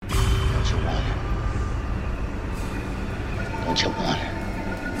Don't you want it?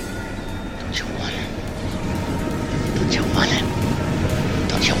 Don't you want it? Don't you want it?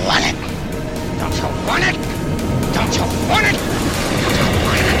 Don't you want it? Don't you want it? Don't you want it?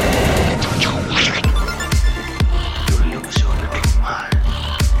 Don't you want it? You lose your little mind.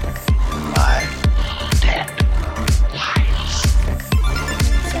 5 dead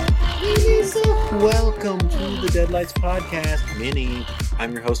lives. Welcome to the Deadlights Podcast, Mini.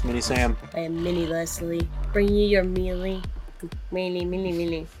 I'm your host, Mini Sam. I am Mini Leslie, bringing you your mealy,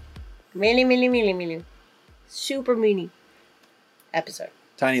 mini, super mini episode.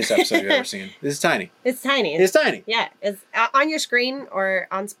 Tiniest episode you've ever seen. This is tiny. It's tiny. It's tiny. Yeah, it's on your screen or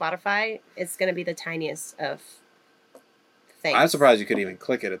on Spotify. It's gonna be the tiniest of things. I'm surprised you could even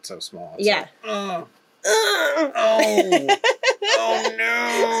click it. It's so small. It's yeah. Like, oh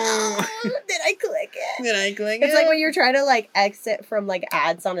no! Did I click it? Did I click it? It's like when you're trying to like exit from like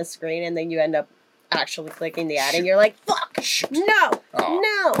ads on a screen and then you end up actually clicking the ad and you're like, fuck, no.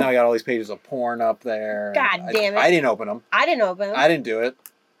 Now I got all these pages of porn up there. God damn it. I didn't open them. I didn't open them. I didn't do it.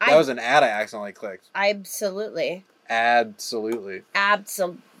 That was an ad I accidentally clicked. Absolutely. Absolutely.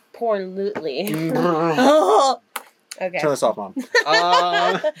 Porn-lutely. Oh. Okay. Turn this off, Mom.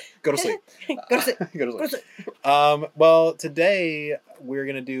 Go to sleep. Go to sleep. Go to sleep. Well, today we're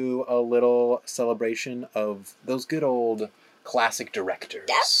going to do a little celebration of those good old classic directors.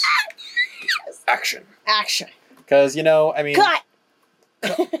 Yes. Action. Because, Cut!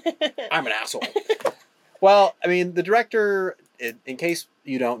 I'm an asshole. Well, the director, in case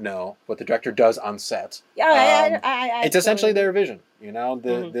you don't know what the director does on set, it's essentially their vision.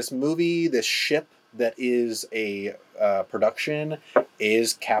 This movie, this ship that is a production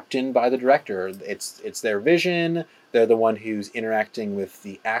is captained by the director. It's their vision. They're the one who's interacting with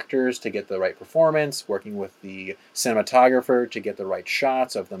the actors to get the right performance, working with the cinematographer to get the right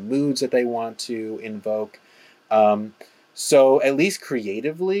shots of the moods that they want to invoke. So at least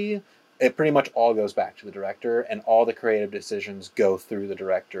creatively, it pretty much all goes back to the director, and all the creative decisions go through the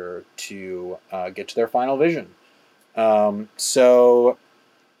director to get to their final vision. So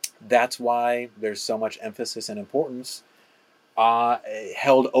that's why there's so much emphasis and importance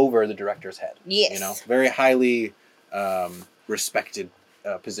held over the director's head. Yes. Very highly respected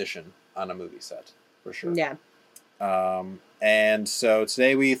position on a movie set, for sure. Yeah. And so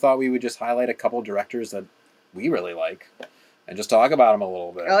today we thought we would just highlight a couple directors that we really like and just talk about them a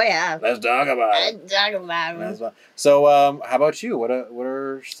little bit. Oh, yeah. Let's talk about it. So how about you? What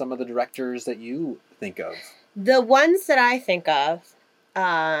are some of the directors that you think of? The ones that I think of,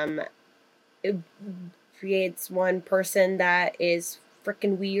 it creates one person that is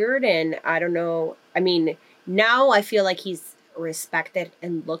freaking weird, and I don't know. Now I feel like he's respected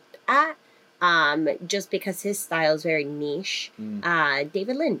and looked at, just because his style is very niche.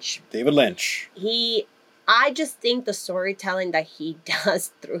 David Lynch. I just think the storytelling that he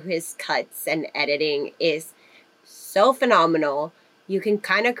does through his cuts and editing is so phenomenal. You can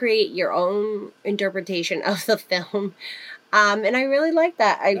kind of create your own interpretation of the film. And I really like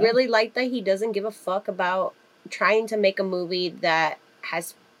that. I really like that he doesn't give a fuck about trying to make a movie that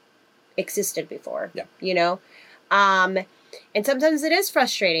has existed before. Yeah. And sometimes it is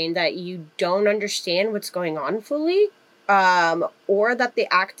frustrating that you don't understand what's going on fully. Or that the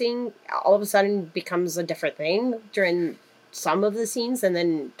acting all of a sudden becomes a different thing during some of the scenes and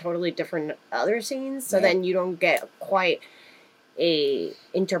then totally different other scenes. So then you don't get quite a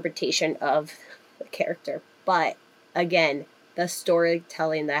interpretation of the character. But again, the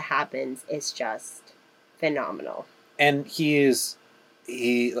storytelling that happens is just phenomenal. And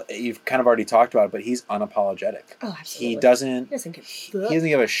you've kind of already talked about it, but he's unapologetic. Oh, absolutely. He doesn't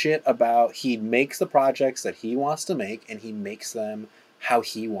give a shit about, he makes the projects that he wants to make, and he makes them how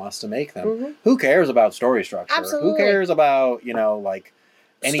he wants to make them. Mm-hmm. Who cares about story structure? Absolutely. Who cares about,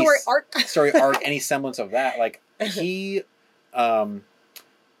 any story arc, any semblance of that? He,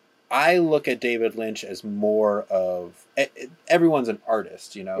 I look at David Lynch as more of, everyone's an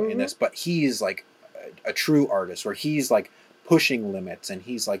artist, in this, but he's like a true artist, where he's like pushing limits, and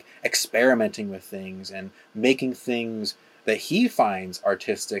he's like experimenting with things and making things that he finds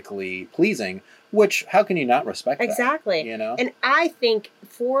artistically pleasing, which how can you not respect that? Exactly. And I think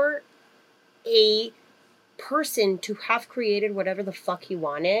for a person to have created whatever the fuck he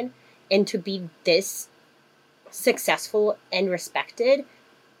wanted and to be this successful and respected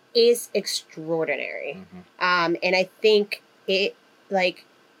is extraordinary. Mm-hmm. And I think it,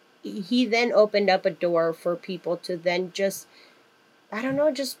 he then opened up a door for people to then just, I don't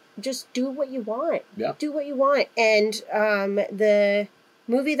know, just do what you want. Yeah. Do what you want. And the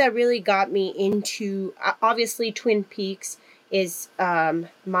movie that really got me into, obviously Twin Peaks is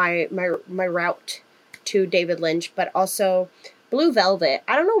my route to David Lynch, but also Blue Velvet.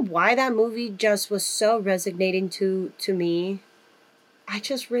 I don't know why that movie just was so resonating to me. I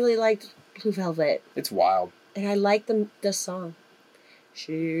just really liked Blue Velvet. It's wild. And I like the song.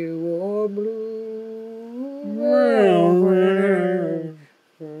 She wore blue velvet.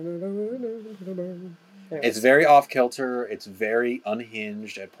 It's very off kilter. It's very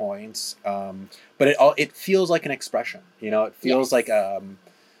unhinged at points, but it feels like an expression. It feels like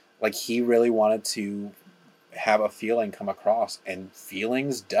he really wanted to have a feeling come across, and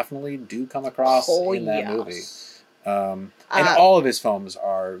feelings definitely do come across in that movie. And all of his films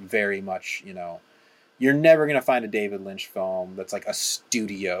are very much, you're never gonna find a David Lynch film that's like a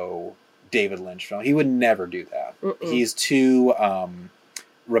studio David Lynch film. He would never do that. He's too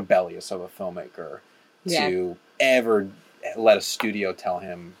rebellious of a filmmaker to ever let a studio tell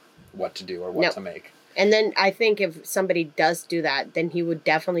him what to do or what to make. And then I think if somebody does do that, then he would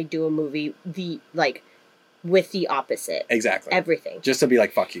definitely do a movie with the opposite. Exactly. Everything. Just to be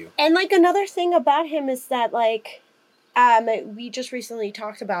like, fuck you. And another thing about him is that we just recently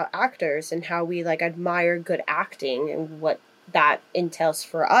talked about actors and how we admire good acting and what that entails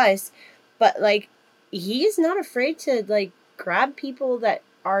for us. But he's not afraid to grab people that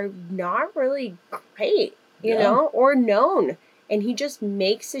are not really great, you know, or known, and he just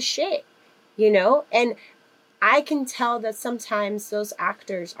makes his shit, and I can tell that sometimes those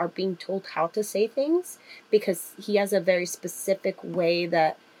actors are being told how to say things because he has a very specific way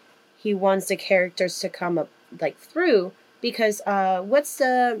that he wants the characters to come up through. Because what's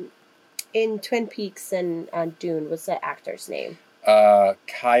in Twin Peaks and Dune? What's the actor's name?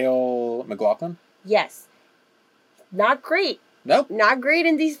 Kyle MacLachlan. Yes, not great. Nope. Not great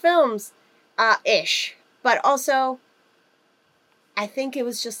in these films, ish. But also, I think it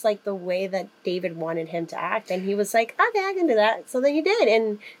was just the way that David wanted him to act, and he was like, "Okay, I can do that." So then he did,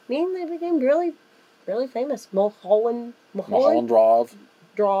 and they became really, really famous. Mulholland Drive.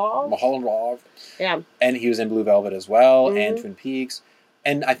 Yeah. And he was in Blue Velvet as well, and Twin Peaks.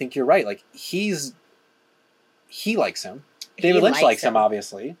 And I think you're right. He likes him. David Lynch likes him,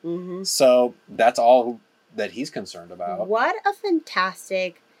 obviously. Mm-hmm. So that's all that he's concerned about. What a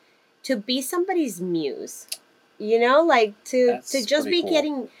fantastic to be somebody's muse. To just be cool.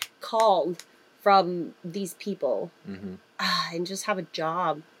 Getting called from these people. Mm-hmm. And just have a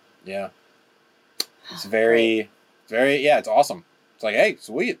job. Yeah. It's it's awesome. It's hey,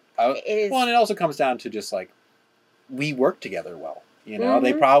 sweet. It is. Well, and it also comes down to just we work together well. Mm-hmm.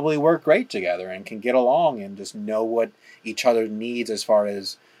 They probably work great together and can get along and just know what each other needs as far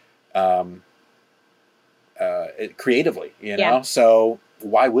as creatively, Yeah. So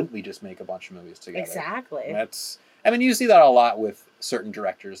why wouldn't we just make a bunch of movies together? Exactly. You see that a lot with certain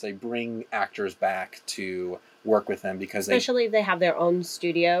directors. They bring actors back to work with them because especially if they have their own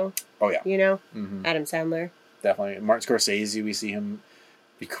studio. Oh yeah. Mm-hmm. Adam Sandler. Definitely. Martin Scorsese, we see him.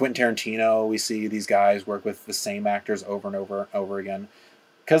 Quentin Tarantino, we see these guys work with the same actors over and over again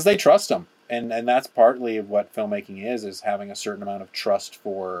because they trust them. And that's partly of what filmmaking is having a certain amount of trust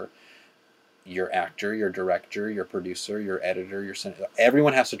for your actor, your director, your producer, your editor,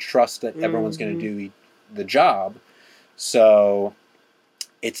 everyone has to trust that everyone's going to do the job. So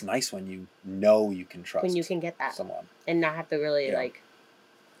it's nice when you can trust when you can get that someone and not have to really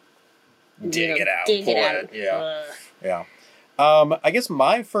dig it out. Yeah. Yeah. I guess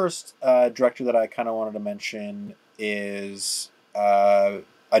my first director that I kind of wanted to mention is a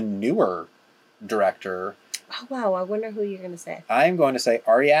newer director. Oh, wow. I wonder who you're going to say. I'm going to say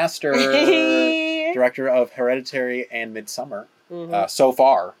Ari Aster, director of Hereditary and Midsommar, so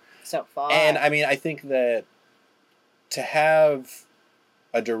far. And, I think that to have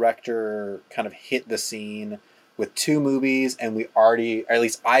a director kind of hit the scene with 2 movies, and we already, or at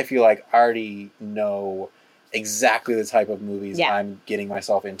least I feel like I already know exactly the type of movies I'm getting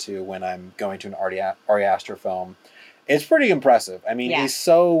myself into when I'm going to an Ari Aster film. It's pretty impressive.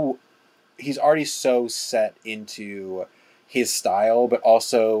 He's already so set into his style, but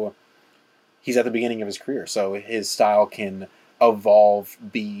also he's at the beginning of his career, so his style can evolve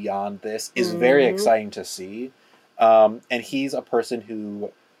beyond this. Is very exciting to see. And he's a person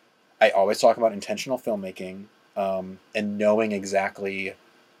who I always talk about intentional filmmaking, and knowing exactly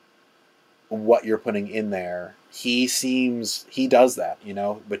what you're putting in there. He does that,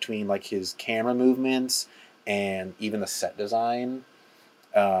 between his camera movements and even the set design,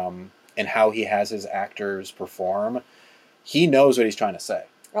 and how he has his actors perform. He knows what he's trying to say.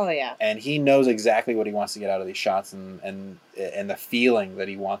 Oh yeah. And he knows exactly what he wants to get out of these shots and the feeling that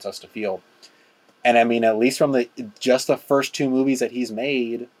he wants us to feel. And at least from the first 2 movies that he's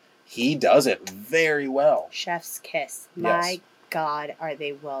made, he does it very well. Chef's kiss. My God, are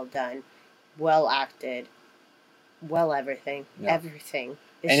they well done. well acted, well everything.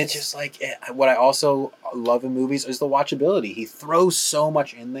 It's just like, what I also love in movies is the watchability. He throws so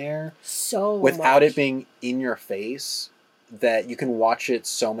much in there. Without it being in your face, that you can watch it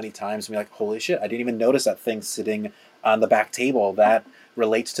so many times and be like, holy shit, I didn't even notice that thing sitting on the back table. That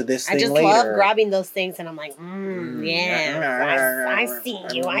relates to this thing later. I just love grabbing those things and I'm like, yeah, I see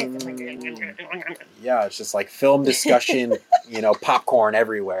you. Yeah, it's just like film discussion, popcorn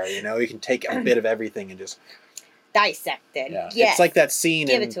everywhere. You can take a bit of everything and just... dissected. Yeah. Yes. It's like that scene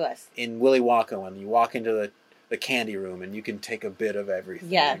it to us. In Willy Wonka when you walk into the candy room and you can take a bit of everything.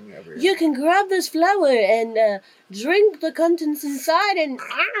 Yeah. You can grab this flower and drink the contents inside and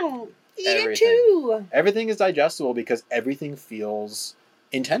eat it too. Everything is digestible because everything feels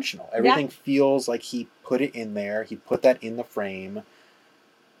intentional. Everything feels like he put it in there. He put that in the frame.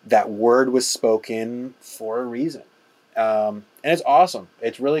 That word was spoken for a reason. And it's awesome.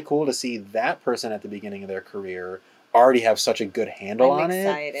 It's really cool to see that person at the beginning of their career already have such a good handle on it. I'm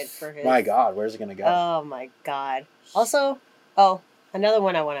excited for his... My God, where's it going to go? Oh, my God. Also, another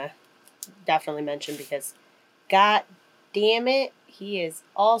one I want to definitely mention because, God damn it, he is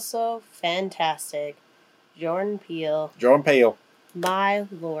also fantastic. Jordan Peele. My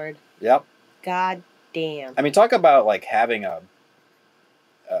Lord. Yep. God damn. I mean, talk about, like, having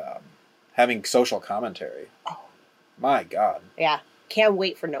social commentary. Oh. My God. Yeah. Can't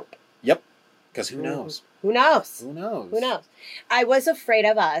wait for Nope. Yep. Because who knows? Who knows? Who knows? Who knows? I was afraid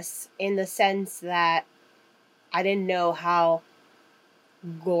of Us in the sense that I didn't know how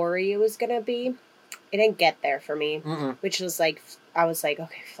gory it was going to be. It didn't get there for me, which was like, I was like,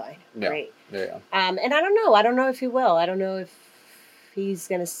 okay, fine. Yeah. Great. Yeah. And I don't know. I don't know if he will. I don't know if he's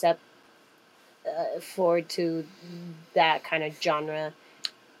going to step forward to that kind of genre.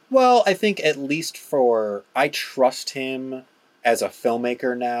 Well, I think at least I trust him as a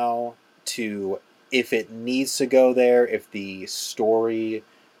filmmaker now to, if it needs to go there, if the story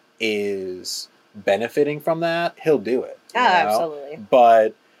is benefiting from that, he'll do it. Absolutely.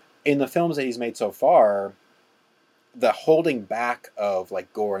 But in the films that he's made so far, the holding back of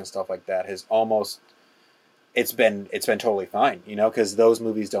like gore and stuff like that has almost, it's been totally fine, because those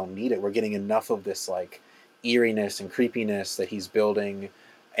movies don't need it. We're getting enough of this like eeriness and creepiness that he's building,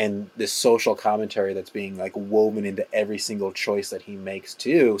 and this social commentary that's being like woven into every single choice that he makes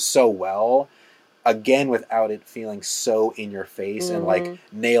too so well, again, without it feeling so in your face and like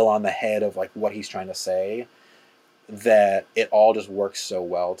nail on the head of like what he's trying to say, that it all just works so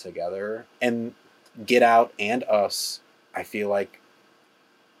well together. And Get Out and Us, I feel like,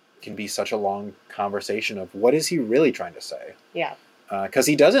 can be such a long conversation of what is he really trying to say. Yeah. Because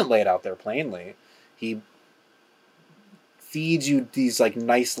he doesn't lay it out there plainly. He feeds you these like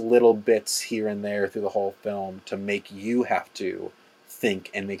nice little bits here and there through the whole film to make you have to think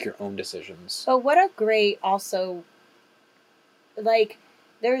and make your own decisions. But what a great also, like,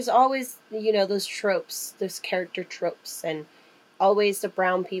 there's always, those tropes, those character tropes, and always the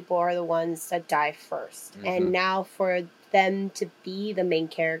brown people are the ones that die first. Mm-hmm. And now for them to be the main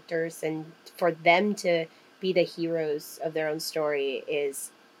characters and for them to be the heroes of their own story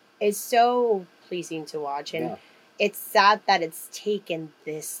is so pleasing to watch. And it's sad that it's taken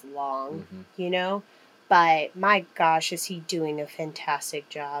this long, but my gosh, is he doing a fantastic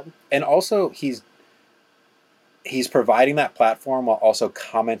job. And also he's providing that platform while also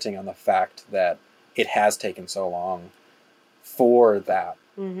commenting on the fact that it has taken so long for that,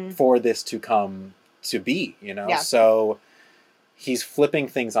 for this to come to be, Yeah. So he's flipping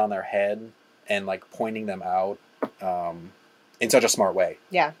things on their head and like pointing them out in such a smart way.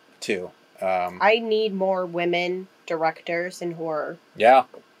 Yeah. Too. I need more women directors in horror. Yeah.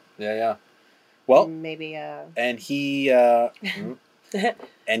 Well, maybe. And he and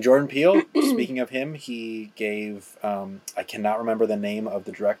Jordan Peele. Speaking of him, he gave I cannot remember the name of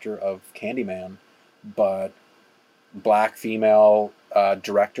the director of Candyman, but black female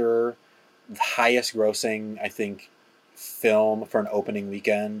director, highest grossing I think film for an opening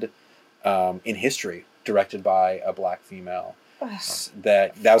weekend in history, directed by a black female.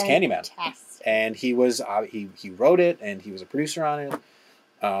 That was Candyman, and he was he wrote it and he was a producer on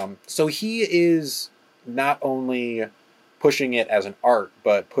it. So he is not only pushing it as an art,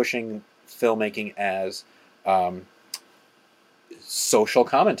 but pushing filmmaking as social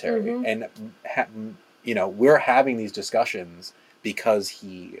commentary. And we're having these discussions because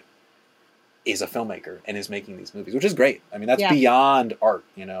he is a filmmaker and is making these movies, which is great. I mean, that's beyond art.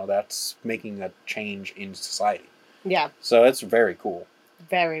 That's making a change in society. Yeah. So it's very cool.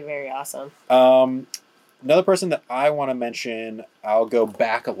 Very, very awesome. Another person that I want to mention, I'll go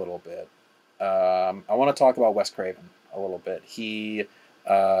back a little bit. I want to talk about Wes Craven a little bit. He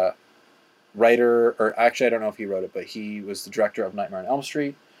writer, or actually I don't know if he wrote it, but he was the director of Nightmare on Elm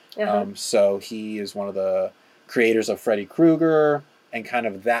Street. So he is one of the creators of Freddy Krueger and kind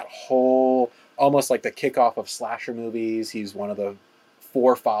of that whole, almost like the kickoff of slasher movies. He's one of the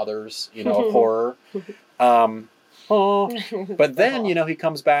forefathers, of horror. But then, he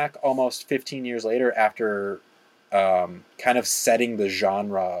comes back almost 15 years later after kind of setting the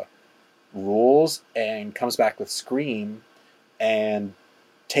genre rules, and comes back with Scream and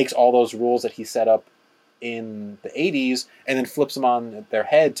takes all those rules that he set up in the 80s and then flips them on their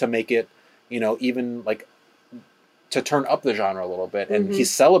head to make it, even like to turn up the genre a little bit. And he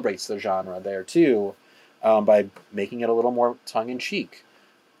celebrates the genre there too, by making it a little more tongue-in-cheek.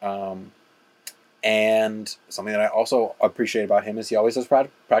 And something that I also appreciate about him is he always does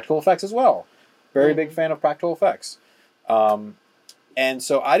practical effects as well. Very big fan of practical effects. And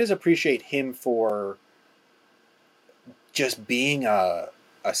so I just appreciate him for just being a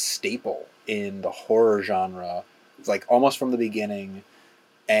staple in the horror genre, like almost from the beginning.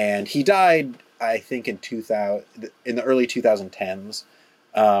 And he died, I think, in the early 2010s.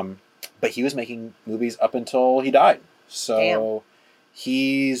 But he was making movies up until he died. So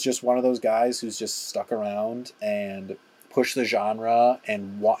he's just one of those guys who's just stuck around and pushed the genre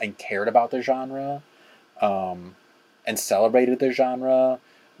and cared about the genre, and celebrated the genre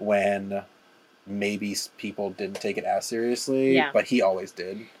when maybe people didn't take it as seriously, but he always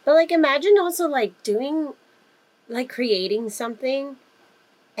did. But like, imagine also like doing, like creating something,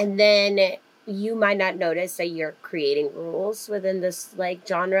 and then you might not notice that you're creating rules within this like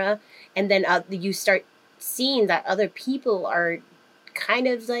genre, and then you start seeing that other people are kind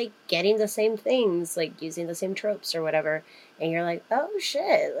of like getting the same things, like using the same tropes or whatever, and you're like, oh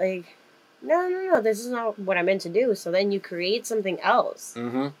shit, like no, this is not what I meant to do. So then you create something else,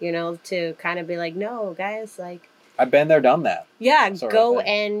 to kind of be like, no, guys, like I've been there, done that. Yeah, go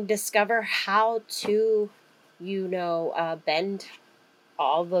and discover how to, bend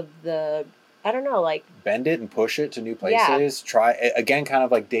all of the, I don't know, like bend it and push it to new places. Try again, kind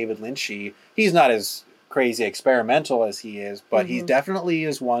of like David Lynchy. He's not as crazy experimental as he is, but he definitely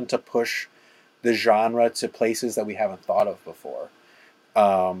is one to push the genre to places that we haven't thought of before.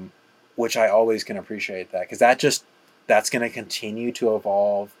 Which I always can appreciate that, because that's going to continue to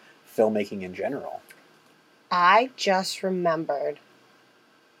evolve filmmaking in general. I just remembered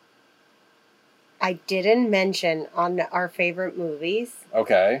I didn't mention on our favorite movies.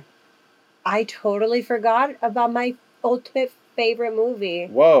 Okay. I totally forgot about my ultimate favorite movie.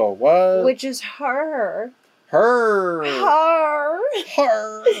 Whoa, what? Which is Her. Her.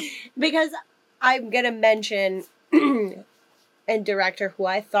 Because I'm going to mention a director who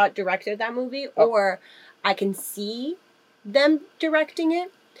I thought directed that movie, or I can see them directing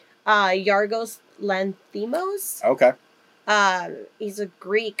it. Yorgos Lanthimos. Okay. He's a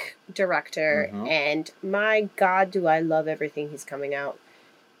Greek director, and my God, do I love everything he's coming out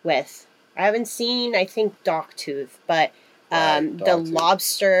with. I haven't seen, I think, Dogtooth, but The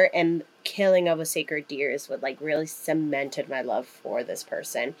Lobster and Killing of a Sacred Deer is what like really cemented my love for this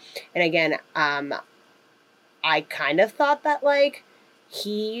person. And again, I kind of thought that like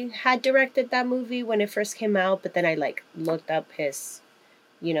he had directed that movie when it first came out, but then I like looked up his,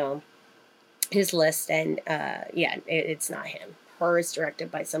 his list, and it's not him. Her is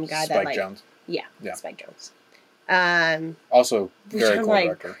directed by some guy Spike Jonze. Yeah, Spike Jonze. Also very cool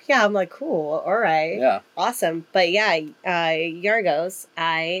director. Yeah, I'm like, cool, all right. Yeah. Awesome. But yeah, Yorgos,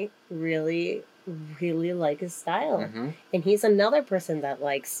 I really, really like his style. And he's another person that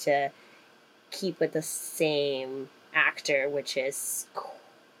likes to keep with the same actor, which is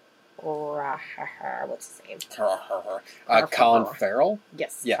what's his name? Colin Farrell?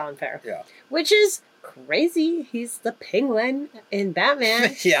 Yes, yeah. Colin Farrell. Yeah. Which is crazy. He's the Penguin in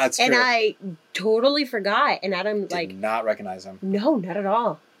Batman. Yeah, it's true. And I totally forgot. And Adam did not recognize him. No, not at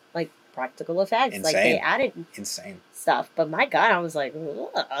all. Like practical effects. Insane. Like they added stuff. But my God, I was like,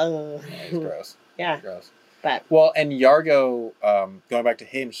 it's gross. Yeah. It's gross. But and Yargo, going back to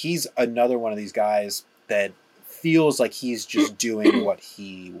him, he's another one of these guys that feels like he's just doing what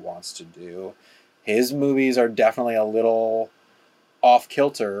he wants to do. His movies are definitely a little off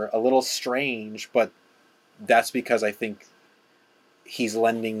kilter, a little strange, but that's because I think he's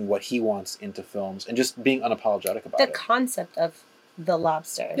lending what he wants into films and just being unapologetic about it. The concept of The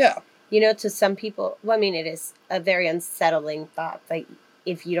Lobster. Yeah. To some people, it is a very unsettling thought. Like,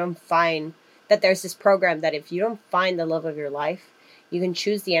 if you don't find that there's this program that if you don't find the love of your life, you can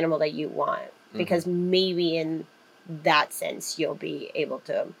choose the animal that you want. Because maybe in that sense, you'll be able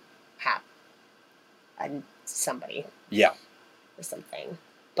to have somebody. Yeah. Or something.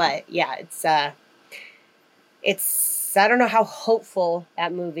 But yeah, it's I don't know how hopeful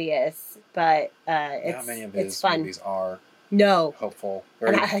that movie is, but it's not many of his fun. movies are hopeful.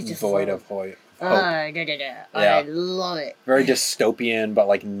 Very void of hope. I love it. Very dystopian, but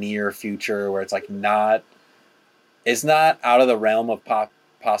like near future, where it's like not. It's not out of the realm of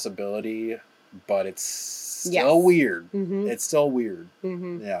possibility, but it's still weird. Mm-hmm. It's still weird.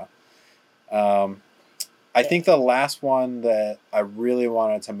 Mm-hmm. Yeah. I think the last one that I really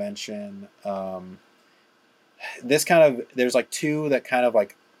wanted to mention, there's like two that kind of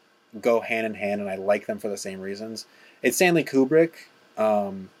like go hand in hand, and I like them for the same reasons. It's Stanley Kubrick,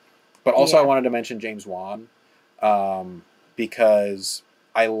 but also I wanted to mention James Wan, because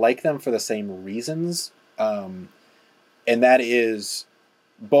I like them for the same reasons. And that is,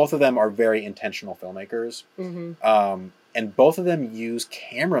 both of them are very intentional filmmakers. Mm-hmm. And both of them use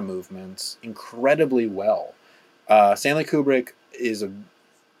camera movements incredibly well. Stanley Kubrick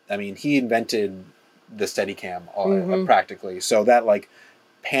he invented the Steadicam practically. So that like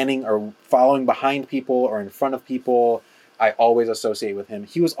panning or following behind people or in front of people, I always associate with him.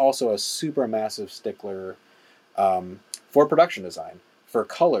 He was also a super massive stickler for production design, for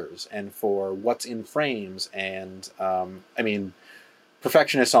colors, and for what's in frames. And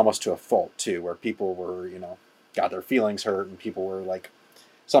perfectionist almost to a fault too, where people were, got their feelings hurt, and people were like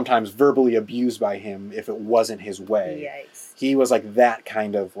sometimes verbally abused by him if it wasn't his way. Yikes. He was like that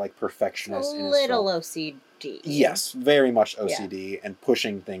kind of like perfectionist. A little OCD. Yes, very much OCD, and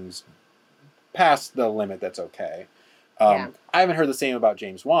pushing things past the limit that's okay. I haven't heard the same about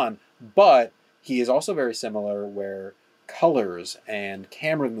James Wan, but he is also very similar, where colors and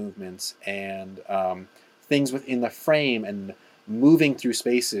camera movements and things within the frame and moving through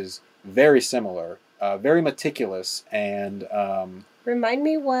spaces, very similar, very meticulous. And remind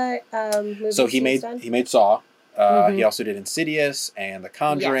me what movies so he made Saw. He also did Insidious and The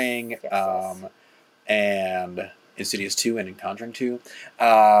Conjuring, yes. And Insidious 2 and Conjuring 2,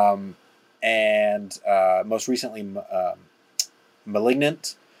 and most recently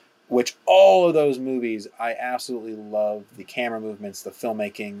Malignant, which all of those movies I absolutely love the camera movements, the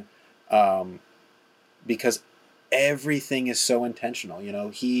filmmaking, because everything is so intentional.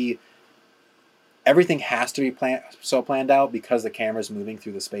 Everything has to be planned out, because the camera's moving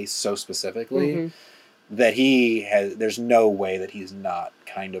through the space so specifically that there's no way that he's not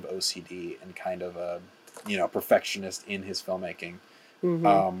kind of OCD and kind of a perfectionist in his filmmaking.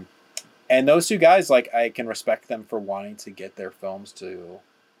 And those two guys, like, I can respect them for wanting to get their films to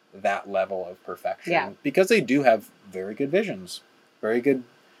that level of perfection, because they do have very good visions, very good,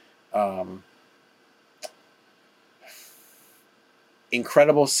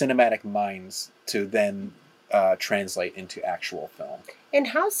 incredible cinematic minds to then translate into actual film. And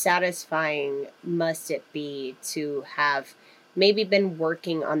how satisfying must it be to have maybe been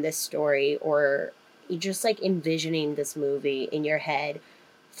working on this story, or just like envisioning this movie in your head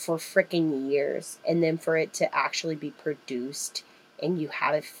for freaking years, and then for it to actually be produced and you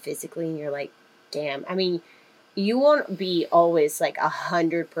have it physically, and you're like, damn. I mean, you won't be always like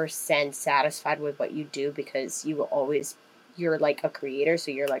 100% satisfied with what you do, because you're like a creator,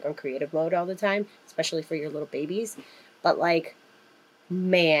 so you're like on creative mode all the time, especially for your little babies. But like,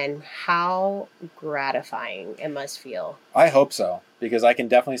 man, how gratifying it must feel. I hope so, because I can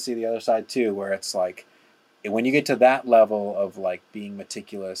definitely see the other side too, where it's like, when you get to that level of like being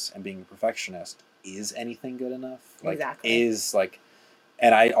meticulous and being a perfectionist, is anything good enough? Like, exactly.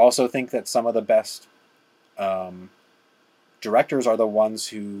 And I also think that some of the best directors are the ones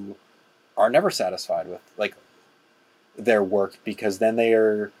who are never satisfied with like their work, because then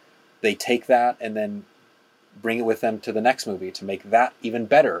they take that and then bring it with them to the next movie to make that even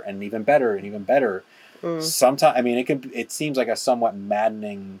better and even better and even better. Sometimes, it seems like a somewhat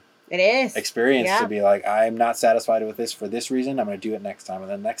maddening experience to be like, I'm not satisfied with this for this reason, I'm going to do it next time.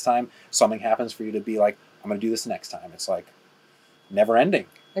 And then next time something happens for you to be like, I'm going to do this next time. It's like never ending.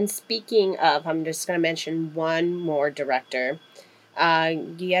 And speaking of, I'm just going to mention one more director,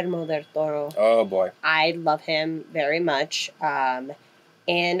 Guillermo del Toro. Oh boy. I love him very much.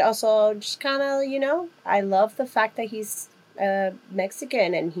 And also just kind of, I love the fact that he's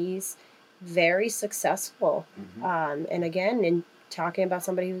Mexican and he's very successful. And again, in talking about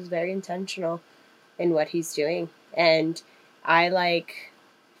somebody who's very intentional in what he's doing. And I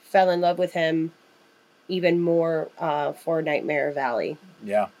fell in love with him even more for Nightmare Valley.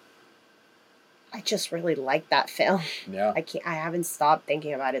 Yeah. I just really like that film. Yeah. I haven't stopped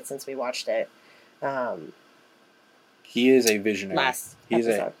thinking about it since we watched it. He is a visionary. Last He's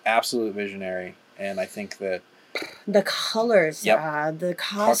episode. an absolute visionary. And I think that the colors, Yep. the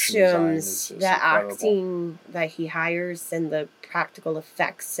costumes, the acting that he hires, and the practical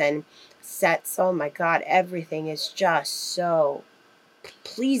effects and sets. Oh my God, everything is just so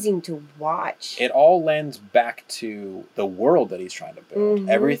pleasing to watch. It all lends back to the world that he's trying to build. Mm-hmm.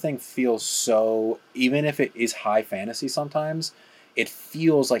 Everything feels so, even if it is high fantasy sometimes, it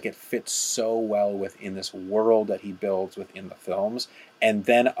feels like it fits so well within this world that he builds within the films. And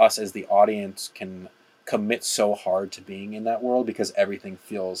then us as the audience can commit so hard to being in that world because everything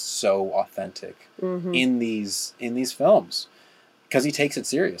feels so authentic in these films. Because he takes it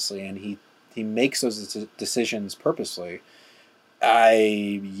seriously and he makes those decisions purposely.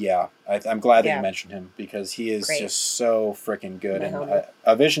 I'm glad that you mentioned him because he is just so freaking good and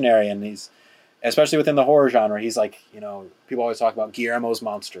a visionary, and he's, especially within the horror genre, he's like, people always talk about Guillermo's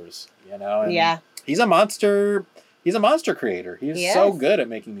monsters, and he's a monster creator. He's so good at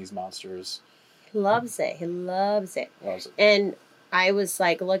making these monsters. He loves it. And I was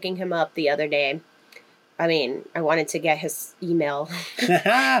like looking him up the other day. I mean, I wanted to get his email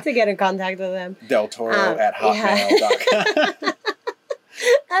to get in contact with him. Del Toro at hotmail.com.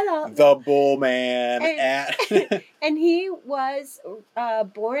 The Bullman at... And he was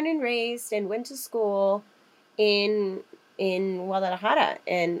born and raised and went to school in Guadalajara.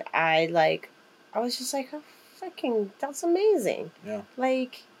 And I was just like, oh, fucking, that's amazing. Yeah.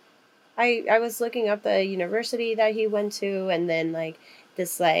 Like, I was looking up the university that he went to, and then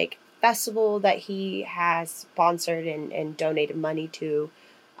this festival that he has sponsored and donated money to,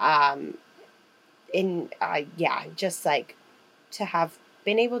 just to have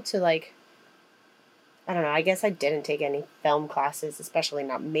been able to I don't know, I guess I didn't take any film classes, especially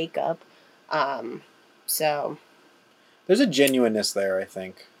not makeup, so there's a genuineness there, I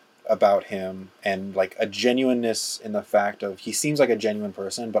think, about him, and a genuineness in the fact of he seems like a genuine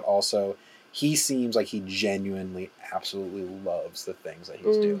person, but also he seems like he genuinely absolutely loves the things that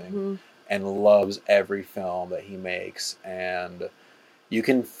he's doing and loves every film that he makes, and you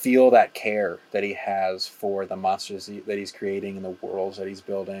can feel that care that he has for the monsters that he's creating and the worlds that he's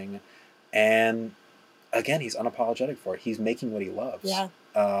building, and again, he's unapologetic for it. He's making what he loves. Yeah.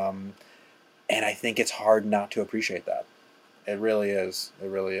 And I think it's hard not to appreciate that. It really is. It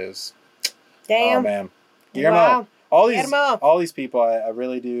really is. Damn. Oh man, Guillermo. Wow. All these people, I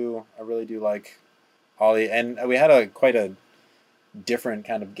really do like all the, and we had quite a different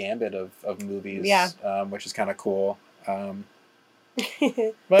kind of gambit of movies. Yeah. Which is kind of cool.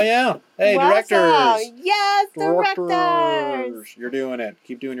 But yeah, hey, directors. Yes, directors. You're doing it.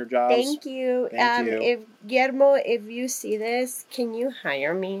 Keep doing your jobs. Thank you. If Guillermo, if you see this, can you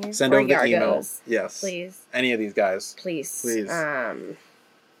hire me? Send over the email. Yes, please. Any of these guys, please.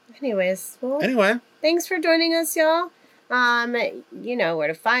 Anyways, thanks for joining us, y'all. You know where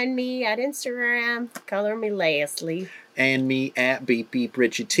to find me at Instagram. Color me Leslie. And me at Beep Beep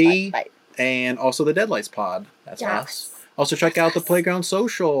Richie T. Bye. And also the Deadlights Pod. That's us. Also check out the Playground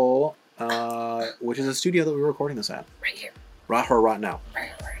Social, which is a studio that we're recording this at. Right here. Right now.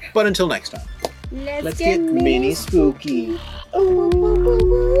 But until next time, let's get mini spooky. Ooh,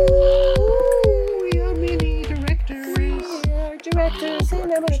 we are mini directors. We are directors,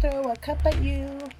 and I'm gonna throw a cup at you.